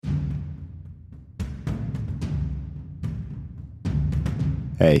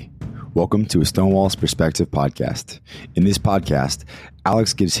Hey, welcome to a Stonewall's Perspective podcast. In this podcast,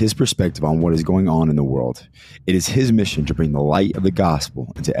 Alex gives his perspective on what is going on in the world. It is his mission to bring the light of the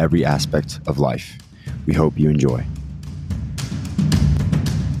gospel into every aspect of life. We hope you enjoy.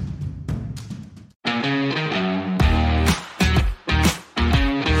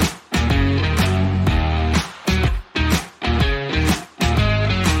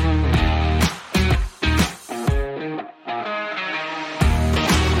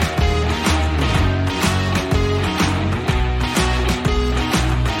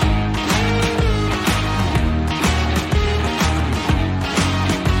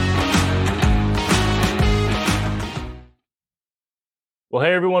 Well,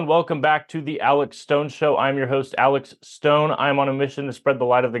 hey everyone, welcome back to the Alex Stone Show. I'm your host, Alex Stone. I'm on a mission to spread the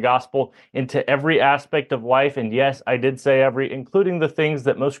light of the gospel into every aspect of life. And yes, I did say every, including the things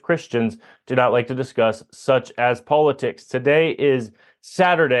that most Christians do not like to discuss, such as politics. Today is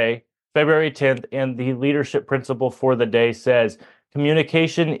Saturday, February 10th, and the leadership principle for the day says,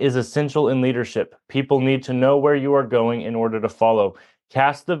 communication is essential in leadership. People need to know where you are going in order to follow.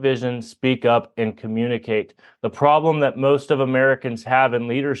 Cast the vision, speak up, and communicate. The problem that most of Americans have in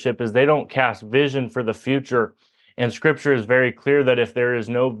leadership is they don't cast vision for the future. And Scripture is very clear that if there is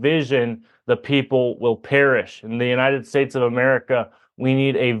no vision, the people will perish. In the United States of America, we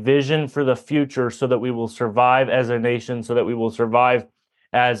need a vision for the future so that we will survive as a nation, so that we will survive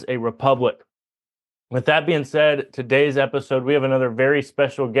as a republic. With that being said, today's episode, we have another very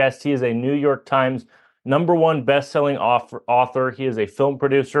special guest. He is a New York Times #1 best-selling author. He is a film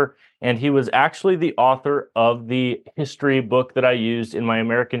producer, and he was actually the author of the history book that I used in my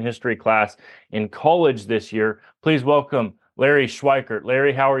American history class in college this year. Please welcome Larry Schweikart.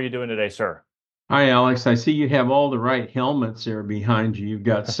 Larry, how are you doing today, sir? Hi, Alex. I see you have all the right helmets there behind you. You've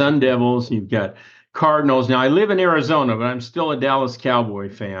got Sun Devils, you've got Cardinals. Now, I live in Arizona, but I'm still a Dallas Cowboy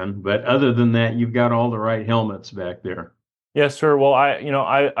fan. But other than that, you've got all the right helmets back there. Yes, sir. Well,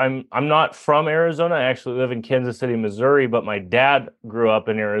 I'm not from Arizona. I actually live in Kansas City, Missouri, but my dad grew up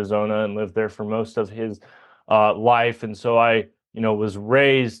in Arizona and lived there for most of his life, and so I, was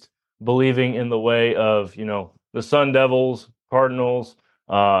raised believing in the way of, the Sun Devils, Cardinals,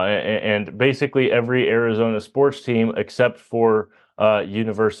 and basically every Arizona sports team except for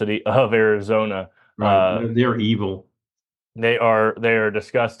University of Arizona. Right. They're evil. They are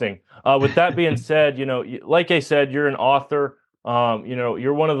disgusting. With that being said, like I said, you're an author.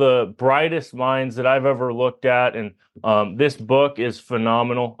 You're one of the brightest minds that I've ever looked at, and this book is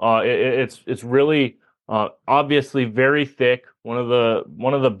phenomenal. It's really obviously very thick. One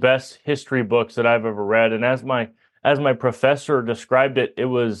of the best history books that I've ever read. And as my professor described it, it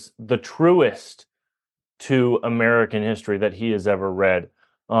was the truest to American history that he has ever read.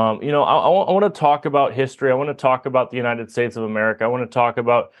 I want to talk about history. I want to talk about the United States of America. I want to talk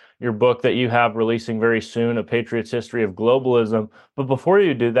about your book that you have releasing very soon, A Patriot's History of Globalism. But before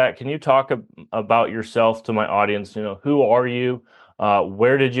you do that, can you talk about yourself to my audience? Who are you?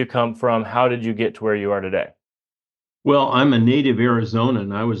 Where did you come from? How did you get to where you are today? Well, I'm a native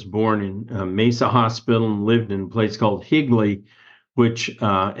Arizonan. I was born in Mesa Hospital and lived in a place called Higley, which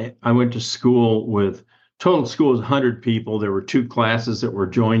I went to school with. Total school was 100 people. There were 2 classes that were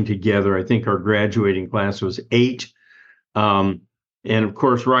joined together. I think our graduating class was 8. And of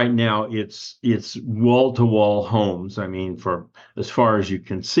course, right now it's wall-to-wall homes. I mean, for as far as you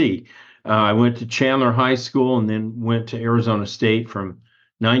can see. I went to Chandler High School and then went to Arizona State from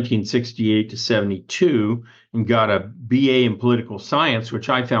 1968 to 72 and got a BA in political science, which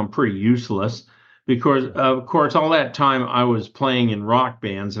I found pretty useless. Because, of course, all that time I was playing in rock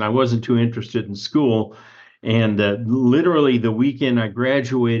bands and I wasn't too interested in school. And literally the weekend I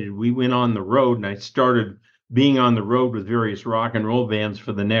graduated, we went on the road and I started being on the road with various rock and roll bands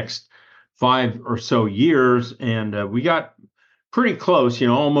for the next 5 or so years. And we got pretty close.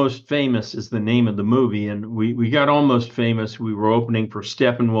 Almost Famous is the name of the movie. And we got almost famous. We were opening for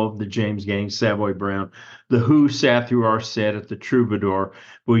Steppenwolf, the James Gang, Savoy Brown. The Who sat through our set at the Troubadour.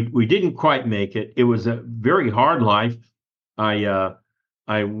 We didn't quite make it. It was a very hard life.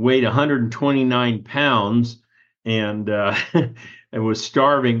 I weighed 129 pounds and I was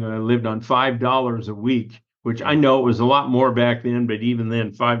starving. I lived on $5 a week, which I know it was a lot more back then, but even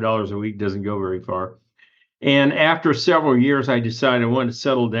then, $5 a week doesn't go very far. And after several years, I decided I wanted to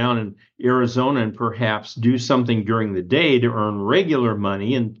settle down in Arizona and perhaps do something during the day to earn regular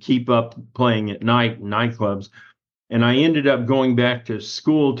money and keep up playing at night in nightclubs. And I ended up going back to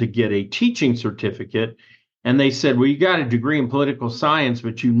school to get a teaching certificate. And they said, well, you got a degree in political science,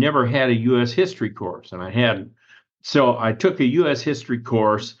 but you never had a U.S. history course. And I hadn't. So I took a U.S. history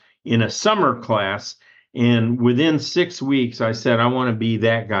course in a summer class. And within 6 weeks, I said, I want to be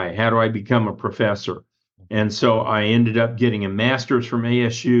that guy. How do I become a professor? And so I ended up getting a master's from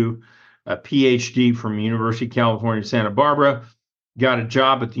ASU, a PhD from University of California, Santa Barbara, got a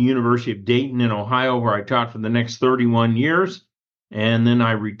job at the University of Dayton in Ohio, where I taught for the next 31 years. And then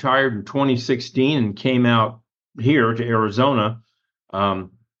I retired in 2016 and came out here to Arizona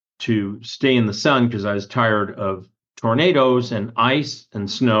to stay in the sun because I was tired of tornadoes and ice and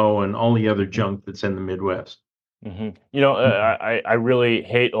snow and all the other junk that's in the Midwest. I really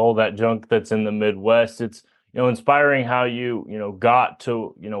hate all that junk that's in the Midwest. It's, inspiring how you got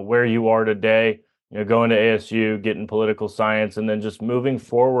to, where you are today, going to ASU, getting political science, and then just moving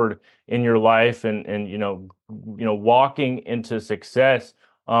forward in your life and walking into success.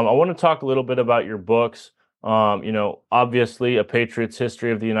 I want to talk a little bit about your books. Obviously, A Patriot's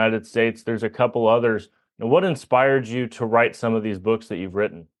History of the United States. There's a couple others. What inspired you to write some of these books that you've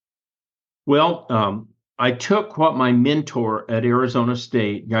written? Well, I took what my mentor at Arizona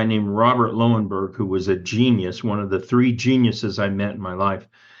State, a guy named Robert Lowenberg, who was a genius, one of the three geniuses I met in my life.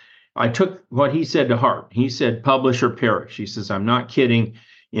 I took what he said to heart. He said, publish or perish. He says, I'm not kidding.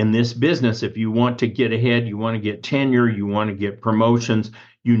 In this business, if you want to get ahead, you want to get tenure, you want to get promotions,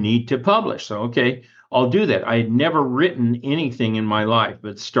 you need to publish. So, okay, I'll do that. I had never written anything in my life,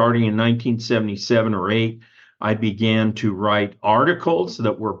 but starting in 1977 or 8, I began to write articles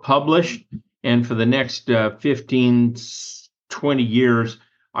that were published. And for the next 15, 20 years,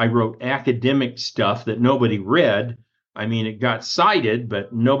 I wrote academic stuff that nobody read. I mean, it got cited,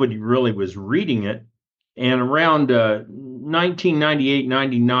 but nobody really was reading it. And around 1998,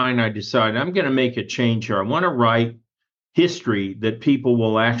 99, I decided I'm going to make a change here. I want to write history that people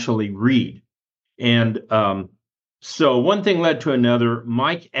will actually read. And so one thing led to another.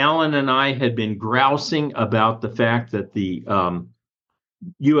 Mike Allen and I had been grousing about the fact that the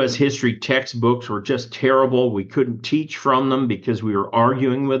U.S. history textbooks were just terrible. We couldn't teach from them because we were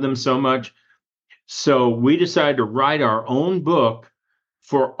arguing with them so much. So we decided to write our own book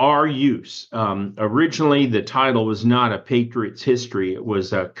for our use. Originally, the title was not A Patriot's History. It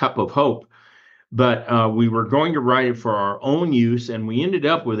was A Cup of Hope. But we were going to write it for our own use, and we ended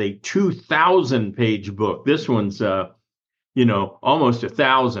up with a 2,000-page book. This one's, almost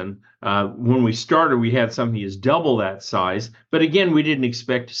 1,000. When we started, we had something as double that size. But again, we didn't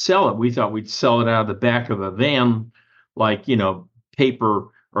expect to sell it. We thought we'd sell it out of the back of a van, like, paper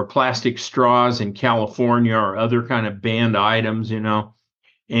or plastic straws in California or other kind of banned items,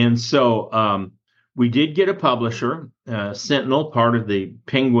 And so we did get a publisher, Sentinel, part of the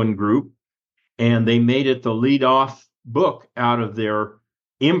Penguin Group, and they made it the lead-off book out of their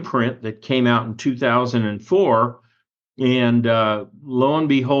imprint that came out in 2004. And lo and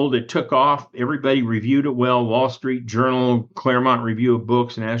behold, it took off. Everybody reviewed it well. Wall Street Journal, Claremont Review of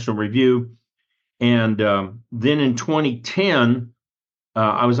Books, National Review. And then in 2010,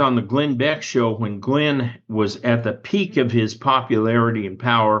 I was on the Glenn Beck show when Glenn was at the peak of his popularity and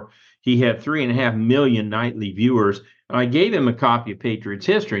power. He had 3.5 million nightly viewers. And I gave him a copy of Patriot's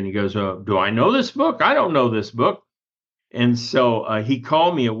History, and he goes, do I know this book? I don't know this book. And so he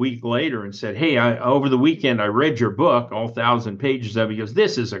called me a week later and said, hey, over the weekend, I read your book, all 1,000 pages of it. He goes,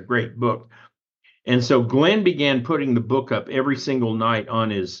 this is a great book. And so Glenn began putting the book up every single night on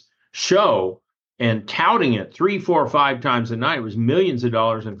his show and touting it 3, 4, 5 times a night. It was millions of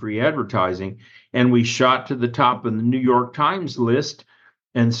dollars in free advertising. And we shot to the top of the New York Times list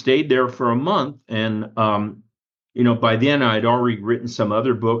and stayed there for a month. And, by then I'd already written some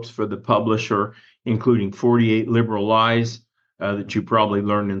other books for the publisher, including 48 Liberal Lies that you probably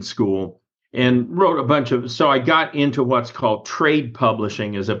learned in school, and wrote a bunch of, so I got into what's called trade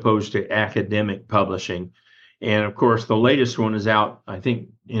publishing as opposed to academic publishing. And of course, the latest one is out, I think,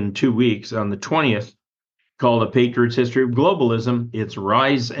 in 2 weeks on the 20th, called A Patriot's History of Globalism, Its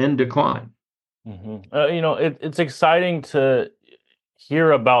Rise and Decline. Mm-hmm. It's exciting to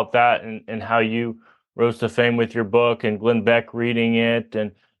hear about that and how you rose to fame with your book and Glenn Beck reading it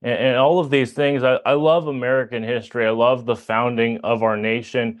and all of these things. I love American history. I love the founding of our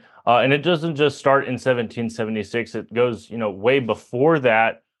nation. And it doesn't just start in 1776. It goes, way before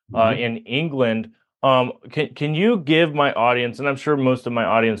that in England. Can you give my audience, and I'm sure most of my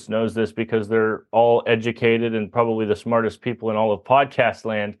audience knows this because they're all educated and probably the smartest people in all of podcast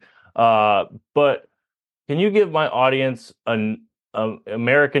land, but can you give my audience an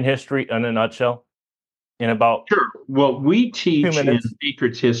American history in a nutshell? In about Sure. Well, we teach in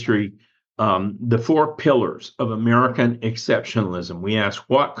Patriot's History the 4 pillars of American exceptionalism. We ask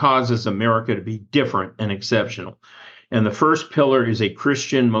what causes America to be different and exceptional. And the first pillar is a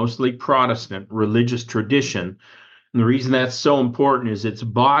Christian, mostly Protestant, religious tradition And the reason that's so important is it's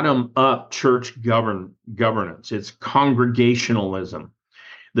bottom-up church governance. It's congregationalism.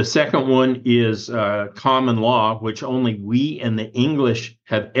 The second one is common law, which only we and the English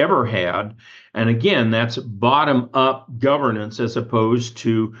have ever had. And again, that's bottom-up governance as opposed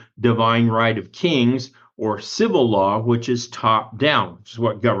to divine right of kings or civil law, which is top-down, which is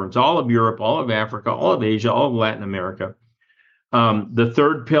what governs all of Europe, all of Africa, all of Asia, all of Latin America. The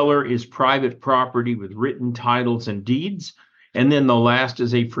third pillar is private property with written titles and deeds. And then the last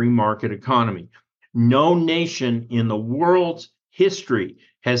is a free market economy. No nation in the world's history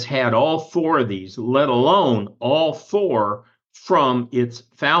has had all four of these, let alone all four from its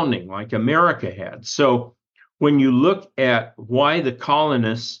founding, like America had. So when you look at why the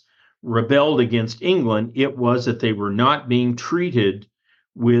colonists rebelled against England, it was that they were not being treated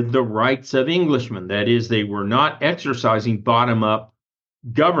with the rights of Englishmen. That is, they were not exercising bottom-up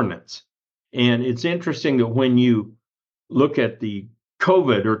governance. And it's interesting that when you look at the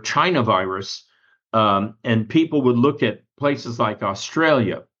COVID or China virus, and people would look at places like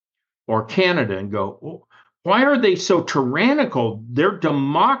Australia or Canada and go, well, why are they so tyrannical? They're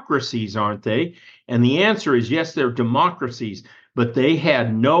democracies, aren't they? And the answer is yes, they're democracies, but they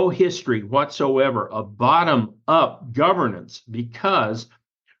had no history whatsoever of bottom-up governance, because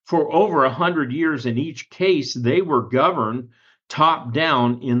for over 100 years in each case, they were governed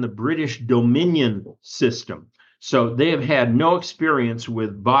top-down in the British Dominion system. So they have had no experience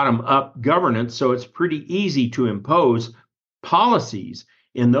with bottom-up governance, so it's pretty easy to impose policies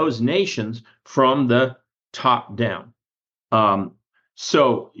in those nations from the top down.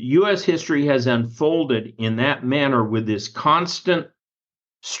 So U.S. history has unfolded in that manner with this constant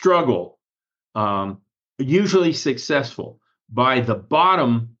struggle, usually successful, by the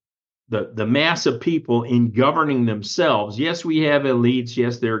bottom, the mass of people in governing themselves. Yes, we have elites.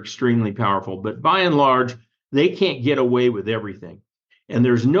 Yes, they're extremely powerful, but by and large, they can't get away with everything. And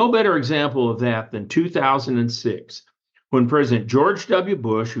there's no better example of that than 2006, when President George W.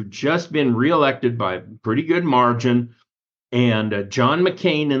 Bush, who'd just been reelected by a pretty good margin, and John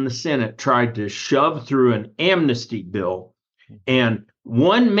McCain in the Senate tried to shove through an amnesty bill. And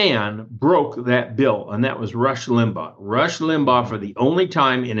one man broke that bill, and that was Rush Limbaugh. Rush Limbaugh, for the only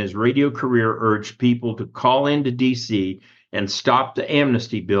time in his radio career, urged people to call into D.C. and stop the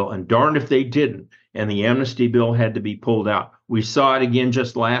amnesty bill, and darned if they didn't. And the amnesty bill had to be pulled out. We saw it again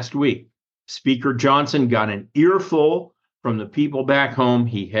just last week. Speaker Johnson got an earful from the people back home.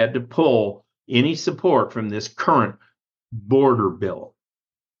 He had to pull any support from this current border bill.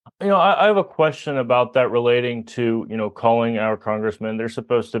 I have a question about that relating to, calling our congressmen. They're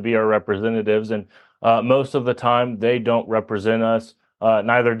supposed to be our representatives, and most of the time they don't represent us.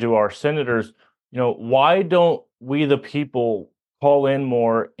 Neither do our senators. Why don't we, the people, call in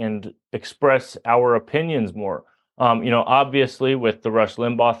more and express our opinions more? Obviously with the Rush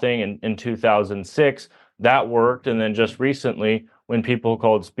Limbaugh thing in 2006, that worked. And then just recently, when people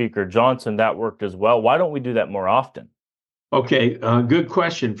called Speaker Johnson, that worked as well. Why don't we do that more often? Okay, good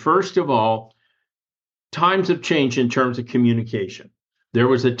question. First of all, times have changed in terms of communication. There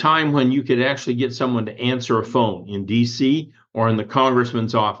was a time when you could actually get someone to answer a phone in D.C. or in the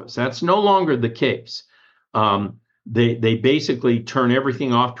congressman's office. That's no longer the case. They basically turn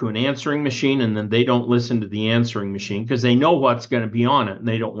everything off to an answering machine, and then they don't listen to the answering machine because they know what's going to be on it and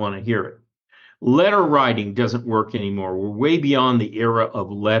they don't want to hear it. Letter writing doesn't work anymore. We're way beyond the era of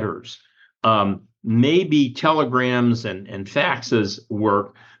letters. Maybe telegrams and faxes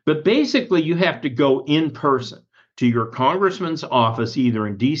work, but basically you have to go in person to your congressman's office, either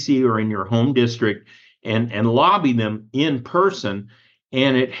in D.C. or in your home district, and lobby them in person.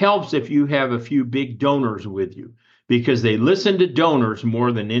 And it helps if you have a few big donors with you, because they listen to donors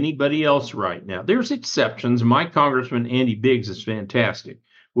more than anybody else right now. There's exceptions. My Congressman Andy Biggs is fantastic.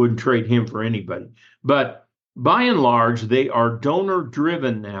 Wouldn't trade him for anybody. But by and large, they are donor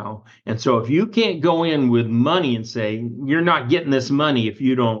driven now. And so if you can't go in with money and say, you're not getting this money if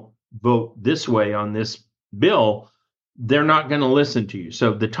you don't vote this way on this bill, they're not going to listen to you.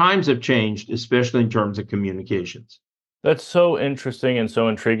 So the times have changed, especially in terms of communications. That's so interesting and so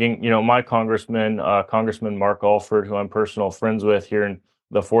intriguing. My congressman, Congressman Mark Alford, who I'm personal friends with here in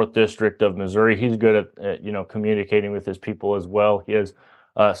the 4th District of Missouri, he's good at communicating with his people as well. He has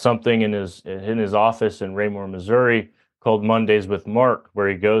something in his office in Raymore, Missouri, called Mondays with Mark, where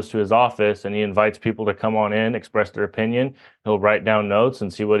he goes to his office and he invites people to come on in, express their opinion. He'll write down notes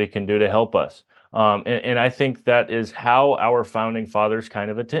and see what he can do to help us. And I think that is how our founding fathers kind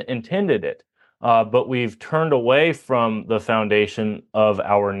of intended it. But we've turned away from the foundation of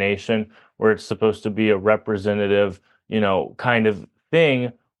our nation, where it's supposed to be a representative, kind of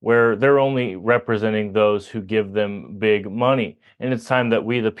thing, where they're only representing those who give them big money. And it's time that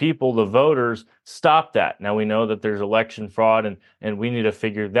we, the people, the voters, stop that. Now we know that there's election fraud, and we need to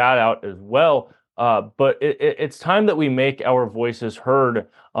figure that out as well. But it's time that we make our voices heard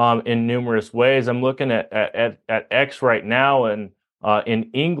in numerous ways. I'm looking at X right now, and in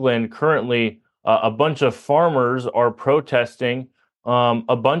England currently, a bunch of farmers are protesting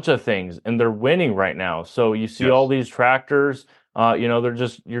a bunch of things, and they're winning right now. So you see all these tractors.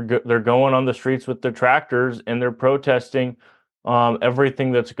 They're going on the streets with their tractors, and they're protesting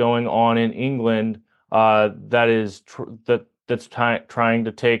everything that's going on in England. That's trying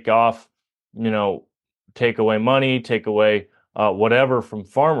to take off, take away money, take away whatever from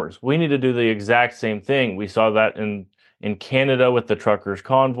farmers. We need to do the exact same thing. We saw that in Canada with the truckers'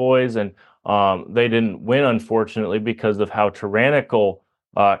 convoys, and they didn't win, unfortunately, because of how tyrannical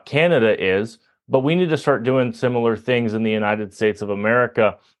Canada is. But we need to start doing similar things in the United States of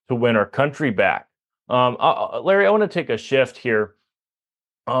America to win our country back. Larry, I want to take a shift here.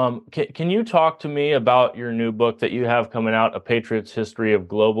 Can you talk to me about your new book that you have coming out, A Patriot's History of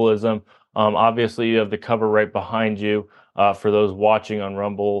Globalism? Obviously, you have the cover right behind you for those watching on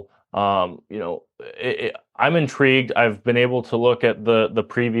Rumble. I'm intrigued. I've been able to look at the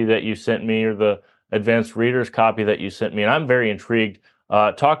preview that you sent me, or the advanced reader's copy that you sent me, and I'm very intrigued.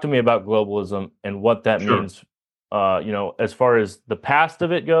 Talk to me about globalism and what that means, as far as the past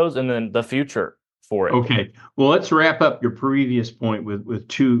of it goes, and then the future for it. Okay. Well, let's wrap up your previous point with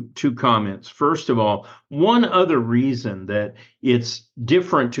two comments. First of all, one other reason that it's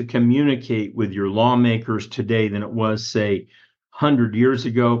different to communicate with your lawmakers today than it was, say, 100 years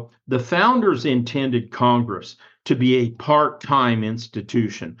ago. The founders intended Congress to be a part-time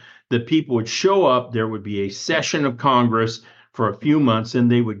institution. That people would show up, there would be a session of Congress for a few months, and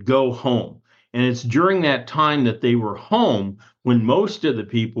they would go home. And it's during that time that they were home when most of the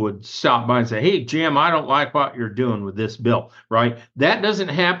people would stop by and say, hey, Jim, I don't like what you're doing with this bill, right? That doesn't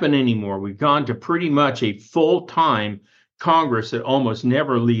happen anymore. We've gone to pretty much a full-time Congress that almost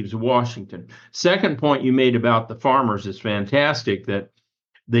never leaves Washington. Second point you made about the farmers is fantastic, that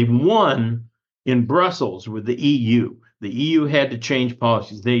they won in Brussels with the EU. The EU had to change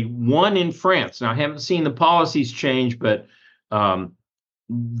policies. They won in France. Now, I haven't seen the policies change, but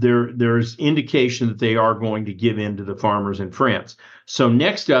there's indication that they are going to give in to the farmers in France. So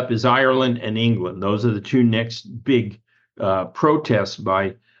next up is Ireland and England. Those are the two next big protests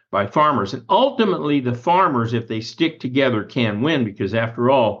by farmers. And ultimately, the farmers, if they stick together, can win, because after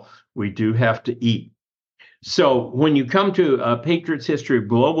all, we do have to eat. So when you come to A Patriot's History of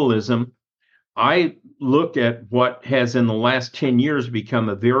Globalism, I look at what has in the last 10 years become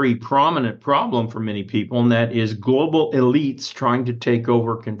a very prominent problem for many people, and that is global elites trying to take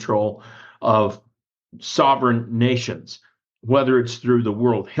over control of sovereign nations, whether it's through the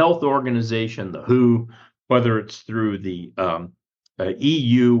World Health Organization, the WHO, whether it's through the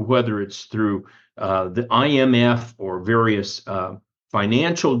EU, whether it's through the IMF or various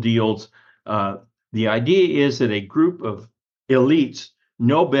financial deals. The idea is that a group of elites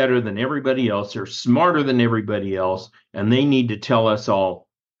know better than everybody else, they're smarter than everybody else, and they need to tell us all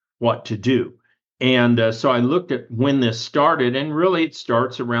what to do. And so I looked at when this started, and really it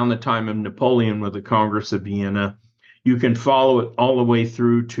starts around the time of Napoleon with the Congress of Vienna. You can follow it all the way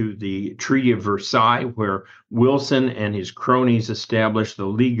through to the Treaty of Versailles, where Wilson and his cronies established the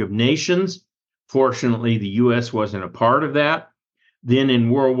League of Nations. Fortunately, the U.S. wasn't a part of that. Then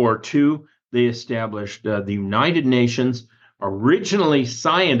in World War II, they established the United Nations. Originally,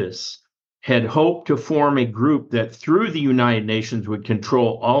 scientists had hoped to form a group that through the United Nations would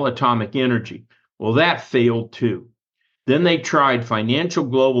control all atomic energy. Well, that failed too. Then they tried financial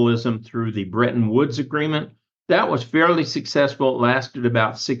globalism through the Bretton Woods Agreement. That was fairly successful. It lasted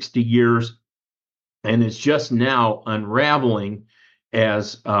about 60 years, and it's just now unraveling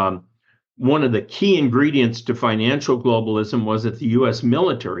as one of the key ingredients to financial globalism was that the U.S.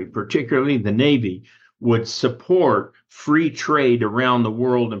 military, particularly the Navy, would support free trade around the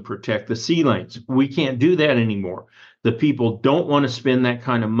world and protect the sea lanes. We can't do that anymore. The people don't want to spend that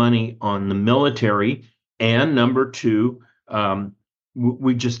kind of money on the military. And number two,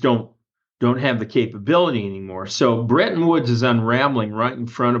 we just don't have the capability anymore. So Bretton Woods is unraveling right in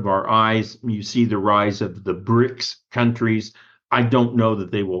front of our eyes. You see the rise of the BRICS countries. I don't know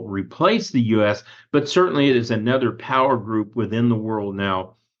that they will replace the U.S., but certainly it is another power group within the world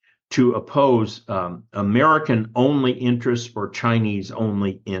now to oppose American-only interests or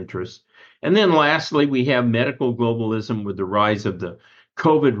Chinese-only interests. And then lastly, we have medical globalism with the rise of the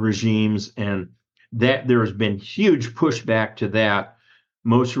COVID regimes, and that there has been huge pushback to that.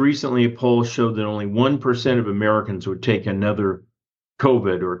 Most recently, a poll showed that only 1% of Americans would take another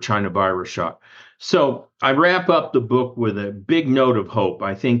COVID or China virus shot. So I wrap up the book with a big note of hope.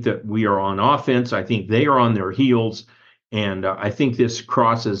 I think that we are on offense. I think they are on their heels. And I think this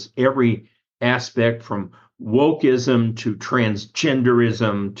crosses every aspect from wokeism to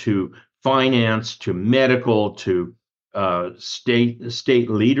transgenderism to finance to medical to state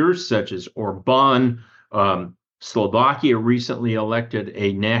leaders such as Orban. Slovakia recently elected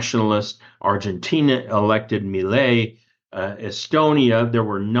a nationalist. Argentina elected Milei. Estonia, there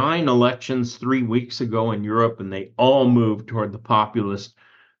were 9 elections 3 weeks ago in Europe, and they all moved toward the populist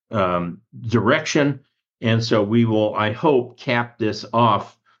direction. And so we will, I hope, cap this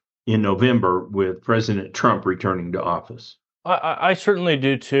off in November with President Trump returning to office. I certainly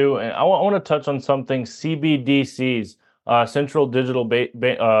do too. And I want to touch on something: CBDCs, central digital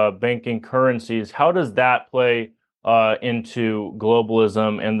banking currencies. How does that play into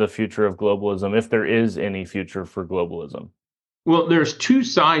globalism and the future of globalism, if there is any future for globalism? Well, there's 2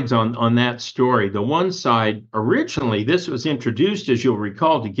 sides on that story. The one side, originally, this was introduced, as you'll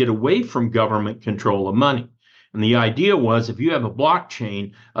recall, to get away from government control of money. And the idea was if you have a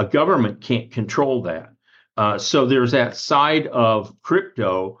blockchain, a government can't control that. So there's that side of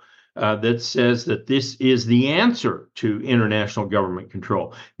crypto that says that this is the answer to international government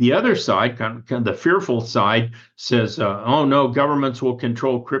control. The other side, kind of the fearful side, says, oh no, governments will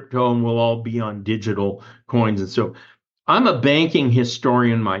control crypto and we'll all be on digital coins. And so I'm a banking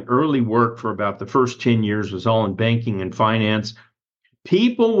historian. My early work for about the first 10 years was all in banking and finance.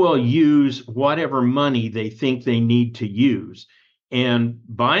 People will use whatever money they think they need to use. And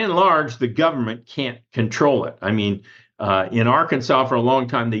by and large, the government can't control it. I mean, in Arkansas, for a long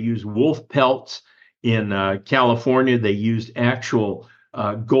time, they used wolf pelts. In California, they used actual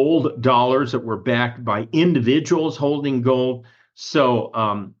gold dollars that were backed by individuals holding gold. So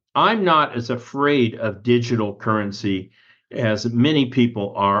I'm not as afraid of digital currency as many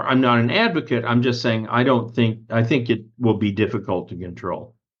people are. I'm not an advocate. I'm just saying I think it will be difficult to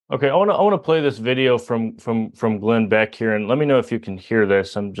control. Okay, I want to play this video from Glenn Beck here, and let me know if you can hear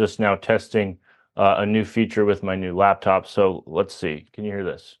this. I'm just now testing a new feature with my new laptop. So let's see. Can you hear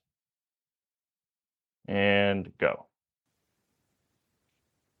this? And go.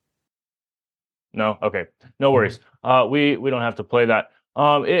 No? Okay. No worries. We don't have to play that.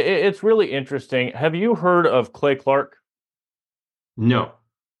 It's really interesting. Have you heard of Clay Clark? No.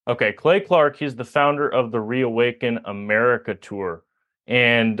 Okay, Clay Clark, he's the founder of the Reawaken America Tour.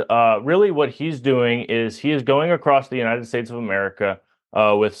 And really what he's doing is he is going across the United States of America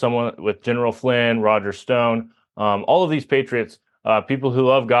with General Flynn, Roger Stone, all of these patriots, people who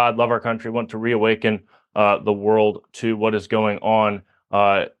love God, love our country, want to reawaken the world to what is going on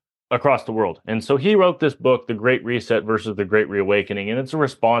across the world. And so he wrote this book, The Great Reset versus the Great Reawakening, and it's a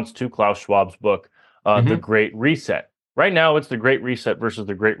response to Klaus Schwab's book, The Great Reset. Right now, it's The Great Reset versus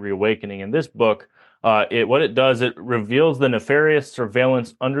the Great Reawakening. In this book, what it does, it reveals the nefarious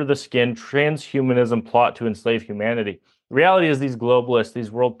surveillance under the skin transhumanism plot to enslave humanity. The reality is these globalists,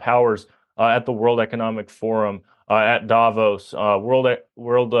 these world powers at the World Economic Forum, at Davos,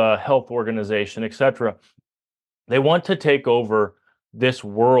 World Health Organization, etc., they want to take over this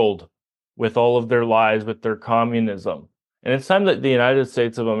world with all of their lies, with their communism. And it's time that the United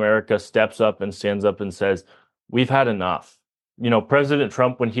States of America steps up and stands up and says, we've had enough. You know, President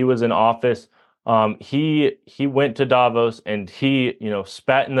Trump, when he was in office, he went to Davos and he,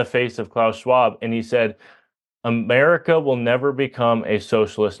 spat in the face of Klaus Schwab and he said, America will never become a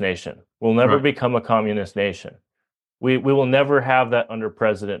socialist nation. We'll never become a communist nation. We will never have that under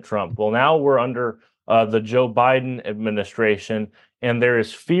President Trump. Well, now we're under the Joe Biden administration, and there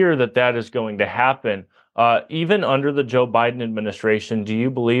is fear that that is going to happen. Even under the Joe Biden administration, do you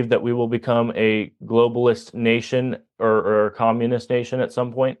believe that we will become a globalist nation or a communist nation at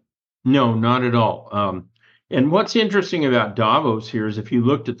some point? No, not at all. And what's interesting about Davos here is if you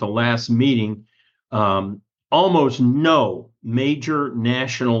looked at the last meeting, almost no major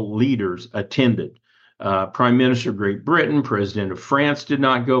national leaders attended. Prime Minister of Great Britain, President of France did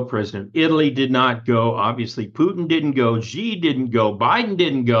not go, President of Italy did not go, obviously Putin didn't go, Xi didn't go, Biden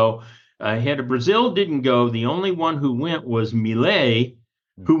didn't go, head of Brazil didn't go. The only one who went was Milei,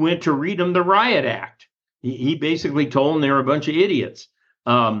 who went to read them the Riot Act. He basically told them they were a bunch of idiots.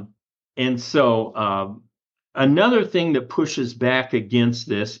 And so another thing that pushes back against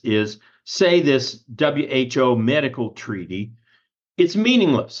this is, say, this WHO medical treaty, it's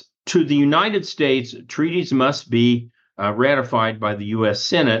meaningless. To the United States, treaties must be ratified by the U.S.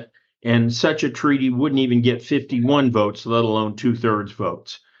 Senate, and such a treaty wouldn't even get 51 votes, let alone 2/3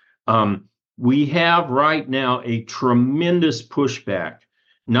 votes. We have right now a tremendous pushback,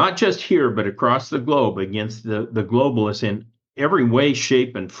 not just here, but across the globe against the globalists. And every way,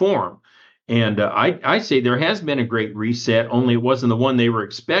 shape, and form. And I say there has been a great reset, only it wasn't the one they were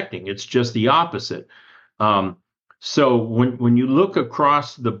expecting. It's just the opposite. Um, so when you look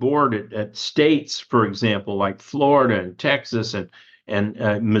across the board at states, for example, like Florida and Texas and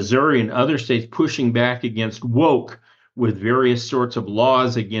Missouri and other states pushing back against woke with various sorts of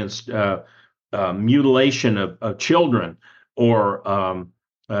laws against mutilation of children or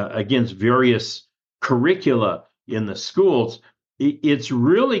against various curricula in the schools, it's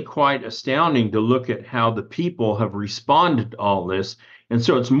really quite astounding to look at how the people have responded to all this. And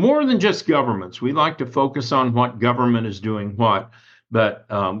so it's more than just governments. We like to focus on what government is doing what, but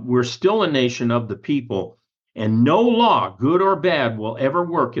we're still a nation of the people. And no law, good or bad, will ever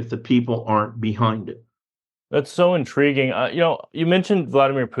work if the people aren't behind it. That's so intriguing. You mentioned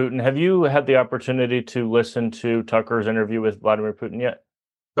Vladimir Putin. Have you had the opportunity to listen to Tucker's interview with Vladimir Putin yet?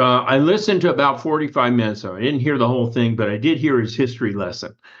 I listened to about 45 minutes of it. I didn't hear the whole thing, but I did hear his history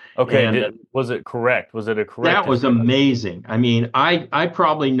lesson. Okay, And was it correct? Was it a correct? that was amazing. I mean, I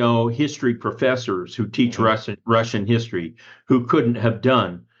probably know history professors who teach Russian history who couldn't have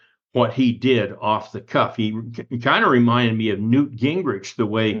done what he did off the cuff. He kind of reminded me of Newt Gingrich, the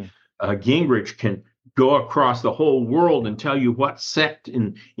way Gingrich can go across the whole world and tell you what sect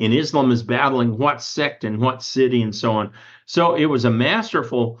in Islam is battling what sect in what city and so on. So it was a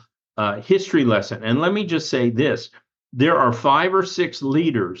masterful history lesson. And let me just say this. There are 5 or 6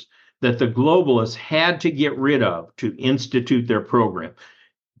 leaders that the globalists had to get rid of to institute their program.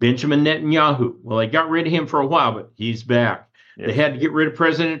 Benjamin Netanyahu, well, they got rid of him for a while, but he's back. Yes. They had to get rid of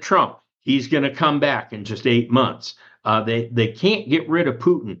President Trump. He's going to come back in just 8 months. They can't get rid of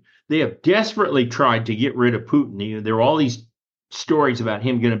Putin. They have desperately tried to get rid of Putin. There are all these stories about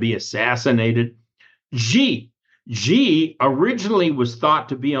him going to be assassinated. Xi originally was thought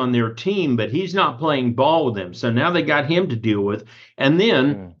to be on their team, but he's not playing ball with them. So now they got him to deal with. And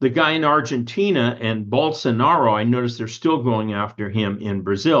then the guy in Argentina and Bolsonaro, I noticed they're still going after him in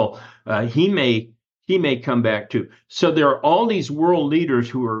Brazil. He may come back too. So there are all these world leaders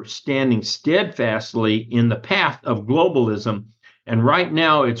who are standing steadfastly in the path of globalism. And right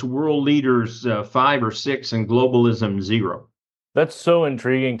now it's world leaders 5 or 6 and globalism 0. That's so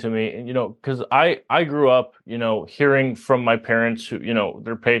intriguing to me, because I grew up, hearing from my parents who,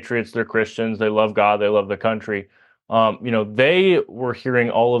 they're patriots, they're Christians, they love God, they love the country. They were hearing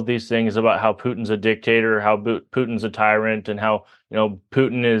all of these things about how Putin's a dictator, how Putin's a tyrant, and how,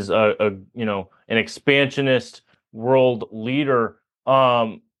 Putin is an expansionist world leader.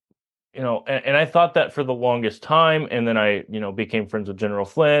 And I thought that for the longest time, and then I, became friends with General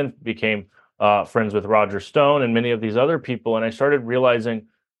Flynn, became friends with Roger Stone and many of these other people, and I started realizing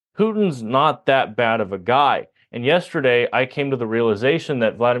Putin's not that bad of a guy. And yesterday, I came to the realization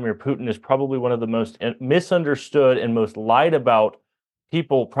that Vladimir Putin is probably one of the most misunderstood and most lied about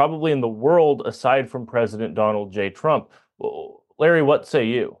people probably in the world, aside from President Donald J. Trump. Larry, what say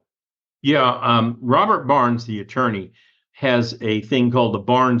you? Yeah, Robert Barnes, the attorney, has a thing called the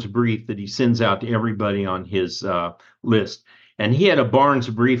Barnes Brief that he sends out to everybody on his list. And he had a Barnes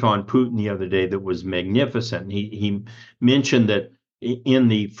brief on Putin the other day that was magnificent. He mentioned that in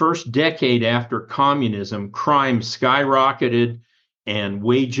the first decade after communism, crime skyrocketed and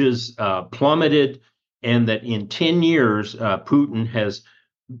wages plummeted, and that in 10 years, Putin has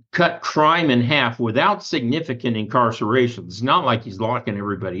cut crime in half without significant incarceration. It's not like he's locking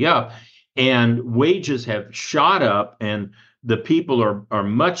everybody up. And wages have shot up, and the people are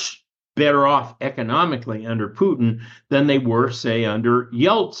much better off economically under Putin than they were, say, under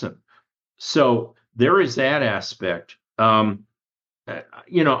Yeltsin. So there is that aspect. I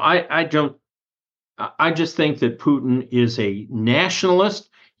just think that Putin is a nationalist.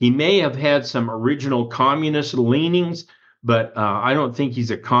 He may have had some original communist leanings, but I don't think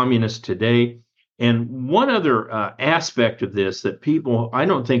he's a communist today. And one other aspect of this that people, I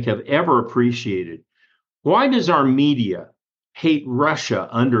don't think, have ever appreciated. Why does our media hate Russia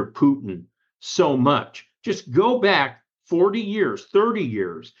under Putin so much? Just go back 40 years, 30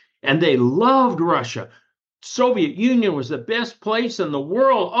 years, and they loved Russia. Soviet Union was the best place in the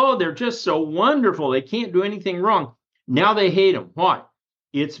world. Oh, they're just so wonderful. They can't do anything wrong. Now they hate them. Why?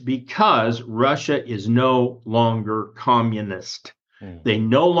 It's because Russia is no longer communist. They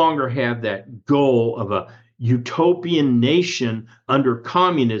no longer have that goal of a utopian nation under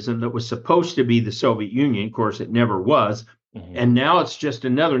communism that was supposed to be the Soviet Union. Of course, it never was. And now it's just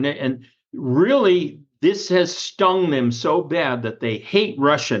another. And really, this has stung them so bad that they hate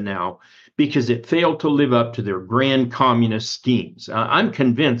Russia now because it failed to live up to their grand communist schemes. I'm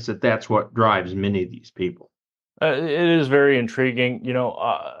convinced that that's what drives many of these people. It is very intriguing.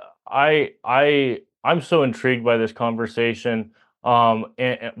 I I'm so intrigued by this conversation. But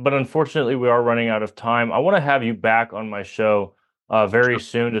unfortunately, we are running out of time. I want to have you back on my show very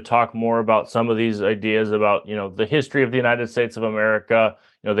soon to talk more about some of these ideas about, the history of the United States of America,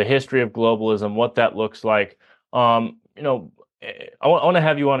 the history of globalism, what that looks like. I want to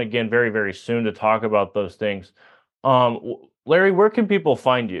have you on again very, very soon to talk about those things. Larry, where can people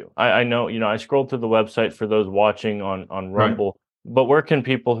find you? I know, I scrolled through the website for those watching on Rumble, but where can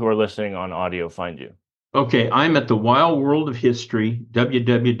people who are listening on audio find you? Okay, I'm at the Wild World of History,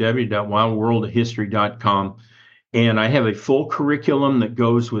 www.wildworldofhistory.com. And I have a full curriculum that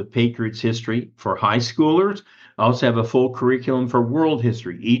goes with Patriots history for high schoolers. I also have a full curriculum for world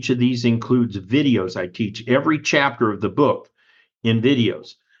history. Each of these includes videos. I teach every chapter of the book in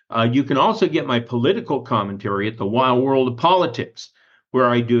videos. You can also get my political commentary at the Wild World of Politics, where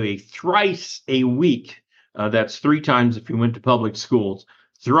I do a thrice a week. That's 3 times if you went to public schools.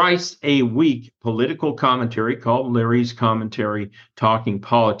 Thrice a week political commentary called Larry's Commentary, Talking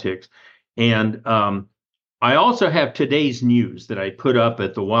Politics. And I also have today's news that I put up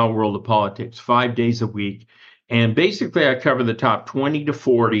at the Wild World of Politics 5 days a week. And basically, I cover the top 20 to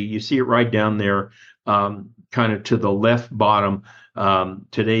 40. You see it right down there, kind of to the left bottom,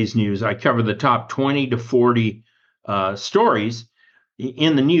 today's news. I cover the top 20 to 40 stories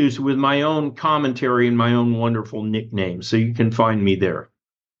in the news with my own commentary and my own wonderful nickname. So you can find me there.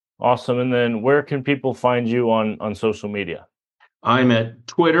 Awesome. And then where can people find you on social media? I'm at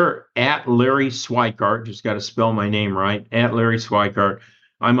Twitter at Larry Schweikart. Just got to spell my name right, at Larry Schweikart.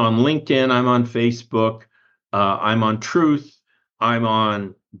 I'm on LinkedIn. I'm on Facebook. I'm on Truth. I'm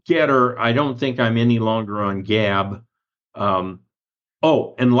on Getter. I don't think I'm any longer on Gab. And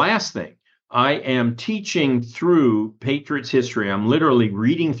last thing, I am teaching through Patriots history. I'm literally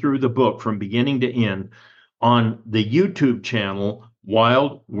reading through the book from beginning to end on the YouTube channel,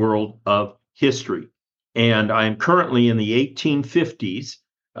 Wild World of History. And I'm currently in the 1850s.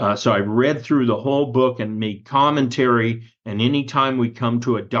 So I've read through the whole book and made commentary. And anytime we come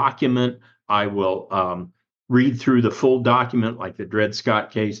to a document, I will read through the full document, like the Dred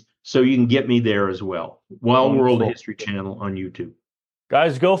Scott case. So you can get me there as well. Wild World History channel on YouTube.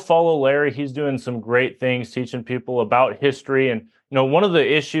 Guys, go follow Larry. He's doing some great things, teaching people about history. And, one of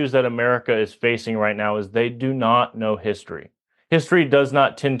the issues that America is facing right now is they do not know history. History does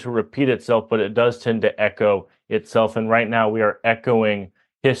not tend to repeat itself, but it does tend to echo itself. And right now we are echoing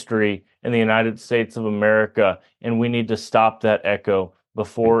history in the United States of America, and we need to stop that echo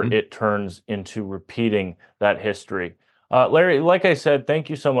before it turns into repeating that history. Larry, like I said, thank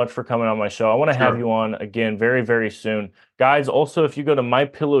you so much for coming on my show. I want to have you on again very, very soon. Guys, also, if you go to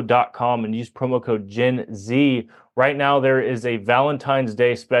mypillow.com and use promo code GenZ, right now there is a Valentine's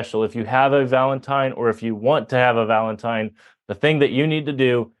Day special. If you have a Valentine or if you want to have a Valentine, the thing that you need to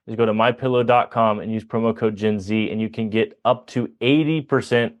do is go to mypillow.com and use promo code GenZ, and you can get up to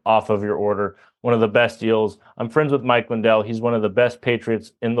 80% off of your order. One of the best deals. I'm friends with Mike Lindell. He's one of the best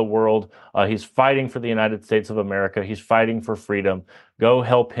patriots in the world. He's fighting for the United States of America. He's fighting for freedom. Go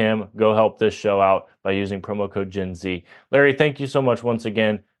help him. Go help this show out by using promo code GenZ. Larry, thank you so much once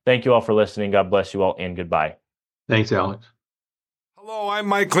again. Thank you all for listening. God bless you all, and goodbye. Thanks, Alex. Hello, I'm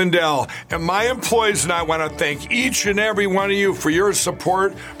Mike Lindell, and my employees and I want to thank each and every one of you for your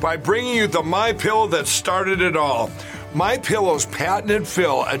support by bringing you the MyPillow that started it all. MyPillow's patented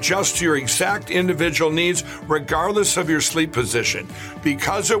fill adjusts to your exact individual needs regardless of your sleep position.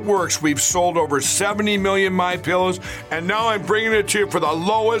 Because it works, we've sold over 70 million MyPillows, and now I'm bringing it to you for the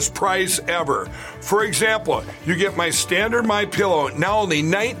lowest price ever. For example, you get my standard MyPillow, now only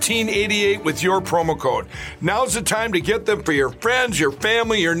 $19.88 with your promo code. Now's the time to get them for your friends, your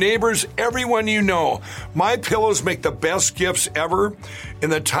family, your neighbors, everyone you know. MyPillows make the best gifts ever. In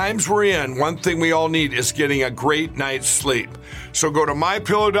the times we're in, one thing we all need is getting a great night's sleep. So go to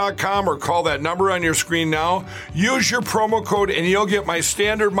mypillow.com or call that number on your screen now. Use your promo code and you'll get my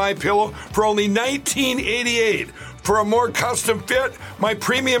standard MyPillow for only $19.88. For a more custom fit, my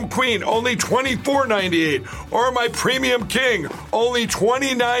Premium Queen, only $24.98. Or my Premium King, only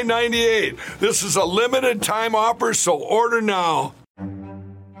 $29.98. This is a limited time offer, so order now.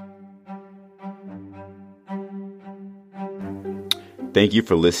 Thank you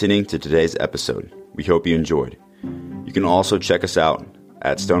for listening to today's episode. We hope you enjoyed. You can also check us out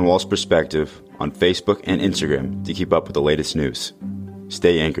at Stonewall's Perspective on Facebook and Instagram to keep up with the latest news.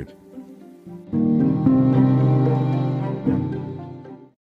 Stay anchored.